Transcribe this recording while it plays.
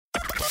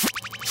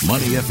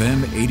Money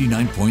FM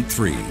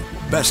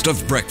 89.3. Best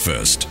of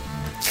breakfast.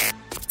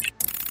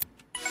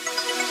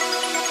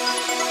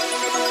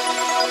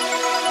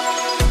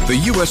 The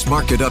U.S.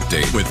 Market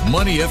Update with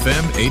Money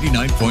FM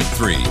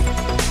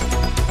 89.3.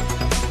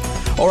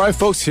 All right,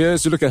 folks,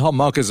 here's a look at how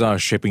markets are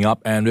shaping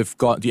up. And we've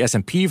got the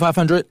S&P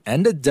 500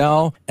 and the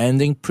Dow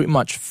ending pretty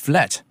much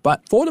flat.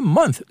 But for the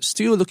month,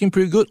 still looking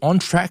pretty good, on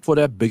track for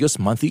their biggest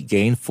monthly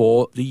gain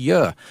for the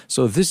year.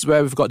 So this is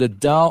where we've got the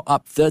Dow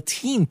up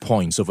 13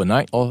 points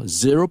overnight, or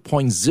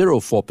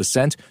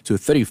 0.04% to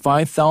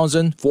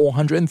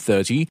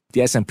 35,430.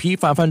 The S&P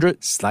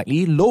 500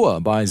 slightly lower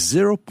by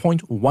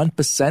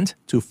 0.1%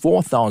 to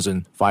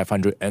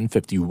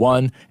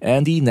 4,551.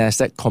 And the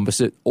Nasdaq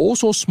Composite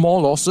also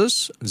small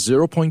losses,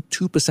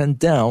 0.2%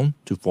 down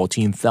to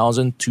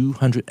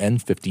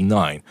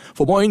 14,259.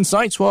 For more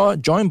insights, we're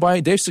joined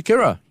by Dave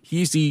Sekera.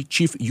 He's the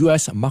Chief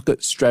U.S.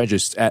 Market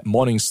Strategist at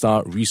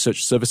Morningstar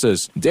Research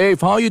Services.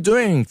 Dave, how are you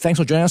doing? Thanks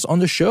for joining us on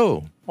the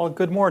show. Well,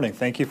 good morning.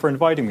 Thank you for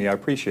inviting me. I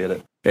appreciate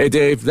it. Hey,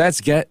 Dave,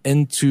 let's get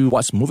into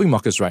what's moving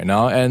markets right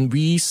now. And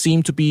we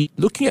seem to be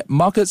looking at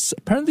markets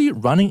apparently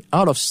running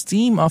out of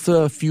steam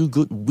after a few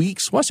good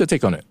weeks. What's your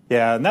take on it?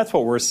 Yeah, and that's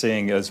what we're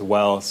seeing as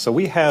well. So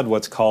we had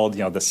what's called,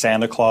 the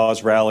Santa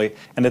Claus rally,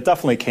 and it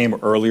definitely came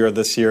earlier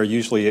this year.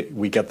 Usually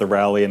we get the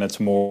rally and it's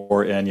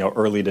more in,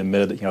 early to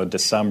mid,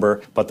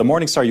 December. But the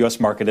Morningstar U.S.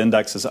 Market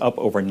Index is up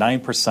over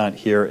 9%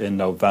 here in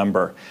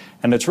November.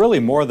 And it's really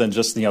more than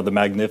just, the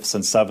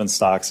Magnificent Seven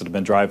stocks that have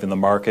been driving the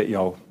market,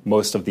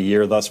 most of the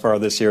year thus far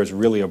this year. Is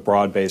really a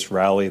broad-based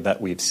rally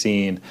that we've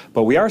seen.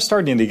 But we are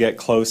starting to get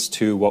close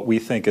to what we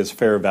think is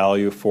fair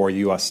value for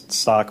U.S.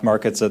 stock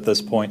markets at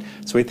this point.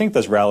 So we think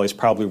this rally is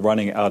probably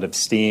running out of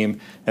steam.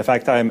 In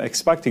fact, I'm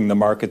expecting the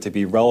market to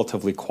be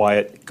relatively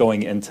quiet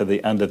going into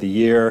the end of the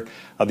year.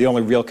 The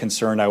only real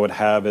concern I would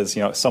have is,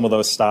 some of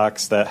those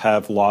stocks that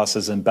have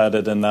losses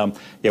embedded in them.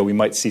 We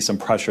might see some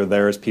pressure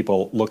there as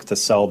people look to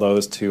sell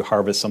those to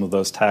harvest some of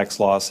those tax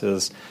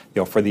losses,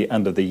 for the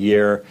end of the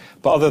year.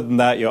 But other than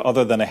that,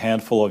 other than a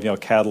handful of,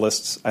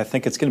 catalysts, I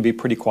think it's going to be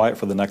pretty quiet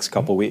for the next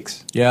couple of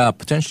weeks. Yeah,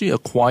 potentially a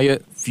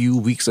quiet few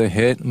weeks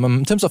ahead.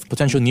 In terms of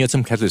potential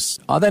near-term catalysts,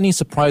 are there any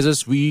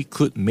surprises we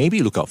could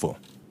maybe look out for?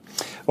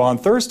 Well, on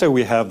Thursday,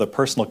 we have the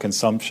Personal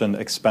Consumption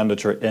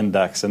Expenditure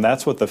Index, and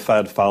that's what the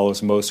Fed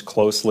follows most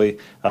closely,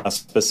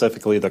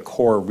 specifically the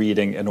core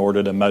reading in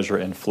order to measure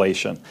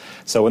inflation.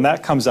 So when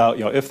that comes out,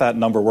 if that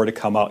number were to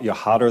come out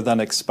hotter than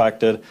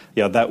expected,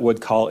 that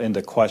would call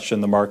into question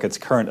the market's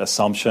current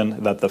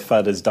assumption that the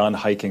Fed is done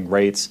hiking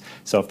rates.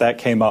 So if that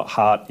came out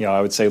hot,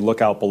 I would say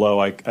look out below.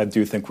 I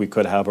do think we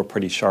could have a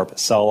pretty sharp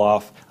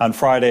sell-off. On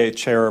Friday,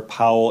 Chair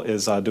Powell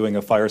is doing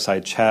a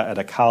fireside chat at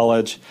a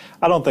college.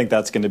 I don't think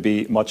that's going to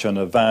be much of an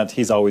event.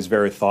 He's always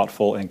very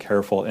thoughtful and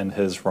careful in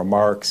his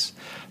remarks.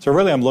 So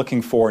really I'm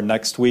looking for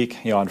next week.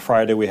 On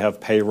Friday we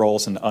have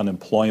payrolls and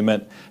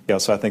unemployment.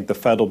 So I think the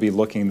Fed will be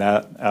looking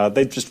at that.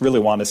 They just really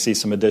want to see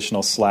some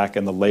additional slack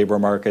in the labor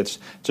markets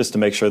just to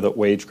make sure that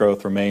wage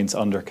growth remains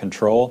under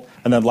control.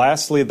 And then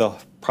lastly,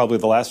 probably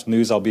the last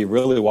news I'll be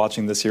really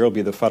watching this year will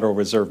be the Federal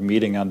Reserve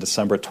meeting on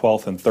December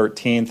 12th and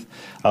 13th.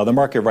 The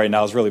market right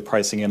now is really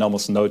pricing in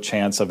almost no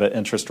chance of an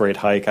interest rate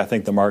hike. I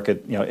think the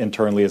market,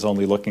 internally is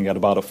only looking at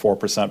about a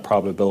 4%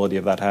 probability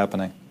of that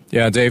happening.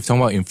 Yeah, Dave,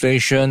 talking about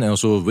inflation and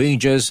also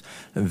wages,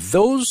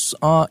 those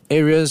are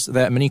areas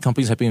that many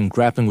companies have been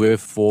grappling with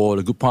for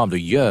the good part of the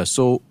year.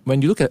 So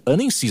when you look at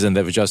earnings season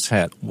that we just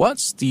had,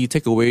 what's the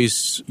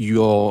takeaways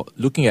you're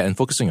looking at and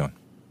focusing on?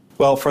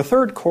 Well, for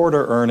third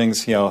quarter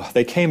earnings,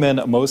 they came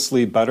in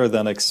mostly better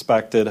than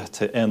expected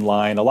to in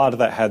line. A lot of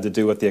that had to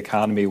do with the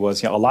economy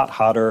was, a lot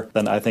hotter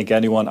than I think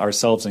anyone,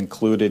 ourselves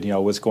included,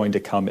 was going to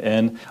come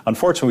in.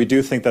 Unfortunately, we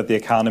do think that the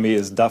economy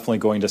is definitely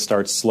going to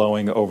start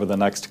slowing over the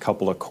next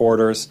couple of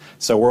quarters.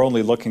 So we're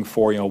only looking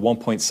for,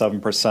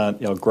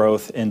 1.7%,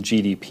 growth in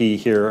GDP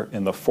here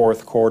in the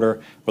fourth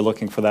quarter. We're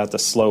looking for that to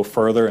slow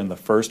further in the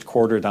first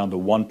quarter down to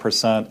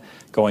 1%,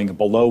 going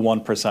below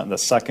 1% in the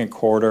second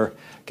quarter,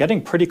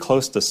 getting pretty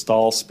close to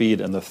stall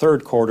speed in the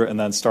third quarter, and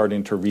then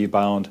starting to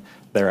rebound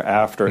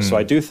thereafter. So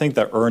I do think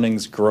the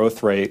earnings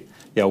growth rate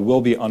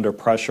will be under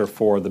pressure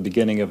for the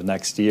beginning of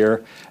next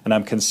year. And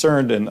I'm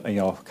concerned in,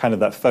 kind of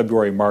that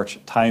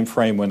February-March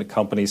timeframe when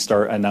companies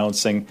start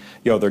announcing,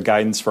 their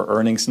guidance for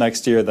earnings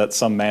next year, that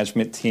some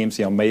management teams,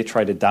 may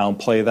try to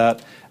downplay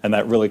that. And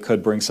that really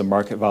could bring some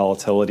market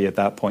volatility at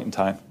that point in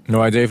time. All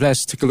right, Dave,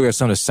 let's take a look at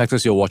some of the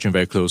sectors you're watching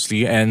very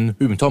closely. And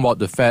we've been talking about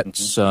the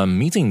Fed's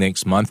meeting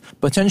next month.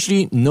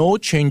 Potentially no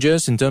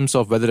changes in terms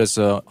of whether there's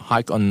a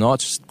hike or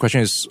not. The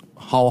question is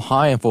how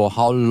high and for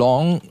how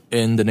long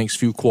in the next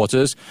few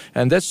quarters.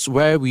 And that's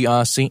where we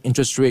are seeing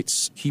interest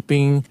rates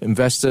keeping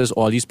investors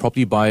or at least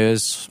property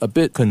buyers a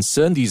bit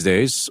concerned these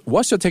days.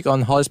 What's your take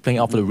on how it's playing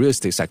out for the real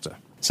estate sector?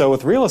 So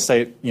with real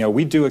estate,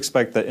 we do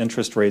expect that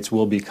interest rates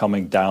will be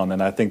coming down,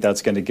 and I think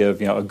that's going to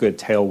give, a good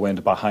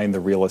tailwind behind the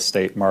real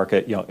estate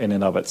market, in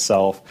and of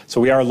itself.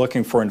 So we are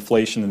looking for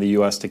inflation in the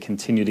U.S. to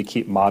continue to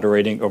keep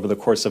moderating over the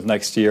course of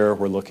next year.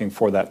 We're looking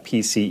for that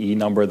PCE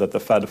number that the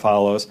Fed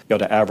follows,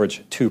 to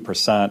average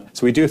 2%.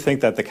 So we do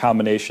think that the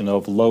combination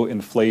of low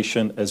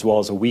inflation as well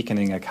as a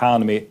weakening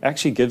economy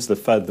actually gives the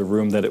Fed the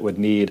room that it would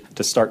need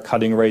to start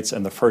cutting rates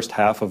in the first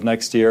half of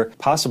next year,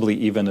 possibly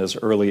even as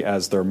early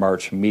as their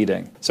March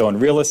meeting. So in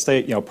real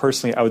estate,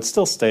 personally, I would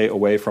still stay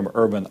away from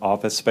urban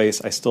office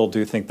space. I still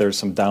do think there's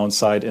some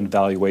downside in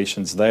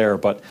valuations there.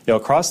 But,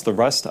 across the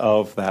rest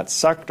of that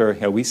sector,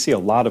 we see a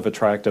lot of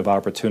attractive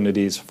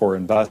opportunities for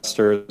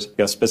investors,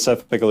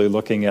 specifically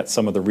looking at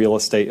some of the real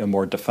estate and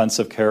more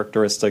defensive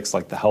characteristics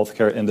like the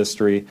healthcare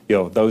industry,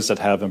 those that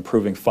have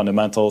improving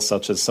fundamentals,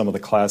 such as some of the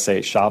Class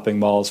A shopping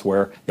malls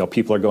where,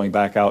 people are going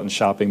back out and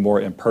shopping more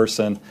in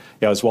person,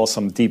 as well as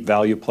some deep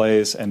value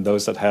plays and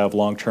those that have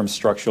long-term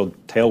structural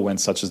tailwinds,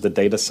 such as the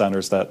data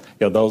centers that,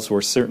 those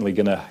were certainly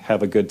going to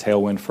have a good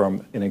tailwind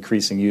from an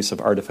increasing use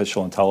of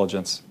artificial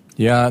intelligence.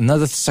 Yeah,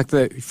 another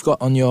sector that you've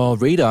got on your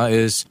radar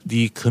is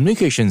the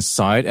communications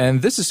side.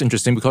 And this is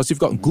interesting because you've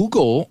got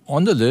Google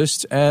on the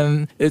list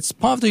and it's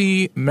part of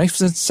the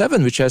Magnificent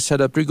Seven, which has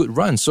had a pretty good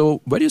run.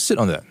 So where do you sit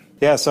on that?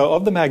 Yeah, so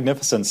of the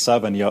Magnificent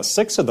Seven,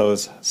 6 of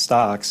those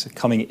stocks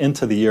coming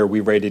into the year, we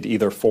rated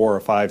either 4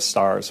 or 5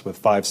 stars, with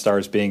 5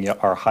 stars being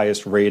our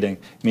highest rating,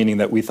 meaning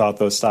that we thought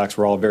those stocks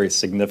were all very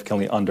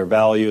significantly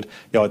undervalued.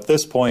 At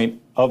this point,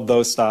 of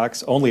those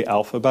stocks, only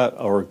Alphabet,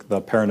 or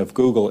the parent of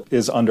Google,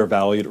 is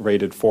undervalued,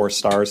 rated 4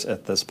 stars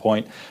at this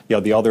point.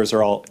 The others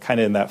are all kind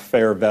of in that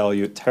fair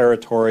value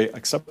territory,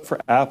 except for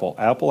Apple.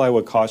 Apple, I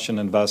would caution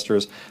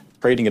investors,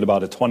 trading at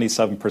about a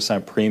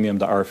 27% premium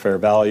to our fair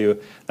value.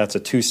 That's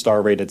a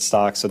 2-star rated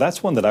stock. So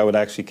that's one that I would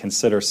actually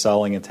consider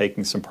selling and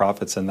taking some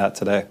profits in that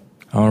today.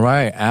 All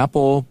right.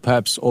 Apple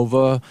perhaps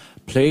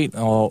overplayed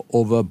or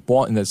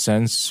overbought in that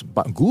sense,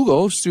 but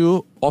Google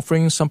still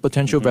offering some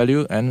potential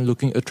value and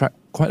looking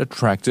quite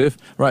attractive.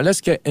 Right, let's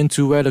get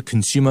into where the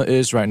consumer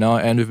is right now.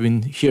 And we've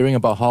been hearing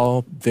about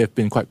how they've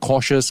been quite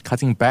cautious,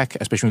 cutting back,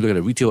 especially when you look at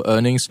the retail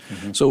earnings.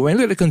 So when you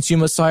look at the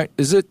consumer side,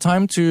 is it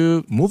time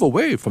to move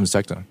away from the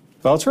sector?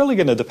 Well, it's really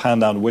going to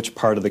depend on which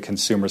part of the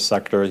consumer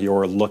sector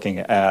you're looking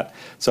at.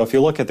 So if you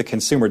look at the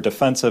consumer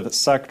defensive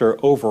sector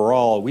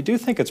overall, we do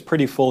think it's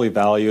pretty fully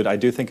valued. I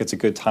do think it's a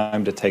good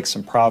time to take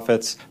some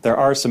profits. There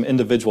are some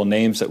individual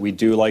names that we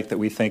do like that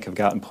we think have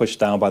gotten pushed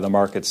down by the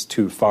markets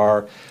too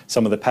far.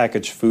 Some of the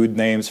packaged food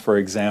names, for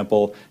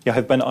example,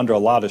 have been under a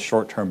lot of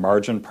short-term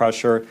margin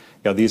pressure.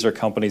 These are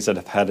companies that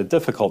have had a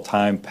difficult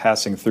time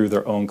passing through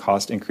their own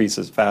cost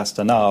increases fast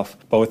enough.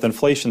 But with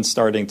inflation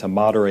starting to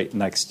moderate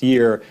next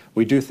year,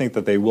 we do think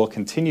that they will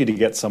continue to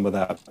get some of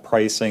that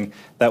pricing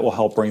that will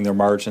help bring their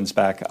margins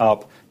back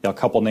up. A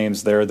couple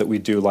names there that we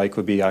do like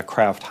would be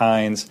Kraft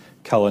Heinz,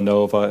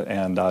 Kellanova,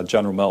 and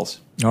General Mills.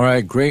 All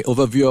right, great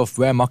overview of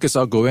where markets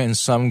are going and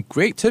some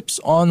great tips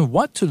on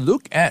what to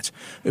look at.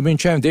 We've been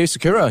chatting with Dave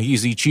Sekera.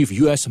 He's the Chief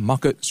U.S.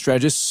 Market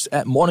Strategist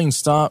at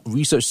Morningstar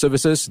Research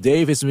Services.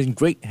 Dave, it's been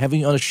great having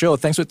you on the show.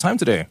 Thanks for your time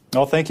today.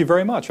 Oh, thank you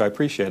very much. I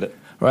appreciate it.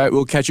 All right,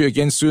 we'll catch you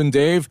again soon,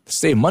 Dave.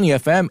 Stay Money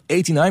FM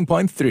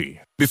 89.3.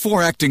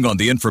 Before acting on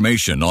the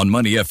information on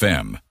Money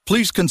FM,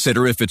 please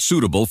consider if it's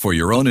suitable for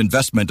your own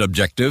investment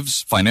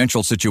objectives,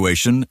 financial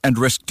situation, and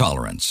risk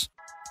tolerance.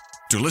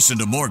 To listen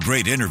to more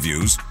great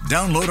interviews,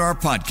 download our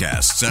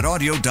podcasts at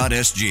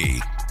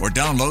audio.sg or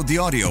download the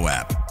audio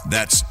app.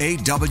 That's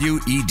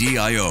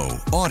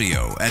AWEDIO,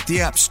 audio at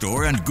the App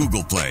Store and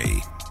Google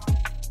Play.